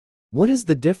What is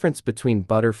the difference between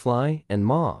butterfly and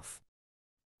moth?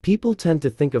 People tend to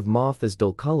think of moth as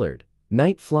dull-colored,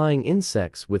 night-flying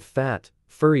insects with fat,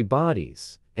 furry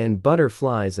bodies, and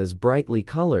butterflies as brightly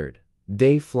colored,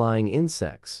 day-flying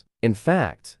insects. In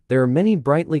fact, there are many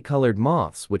brightly colored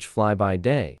moths which fly by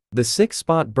day. The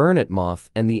six-spot burnet moth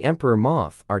and the emperor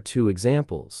moth are two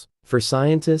examples. For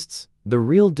scientists, the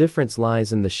real difference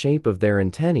lies in the shape of their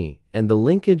antennae and the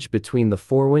linkage between the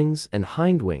forewings and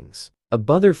hindwings. A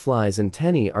butterfly's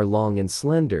antennae are long and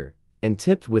slender, and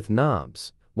tipped with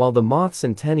knobs, while the moth's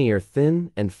antennae are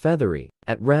thin and feathery.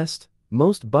 At rest,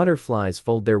 most butterflies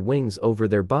fold their wings over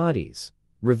their bodies,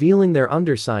 revealing their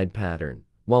underside pattern,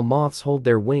 while moths hold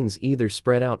their wings either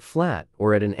spread out flat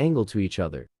or at an angle to each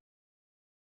other.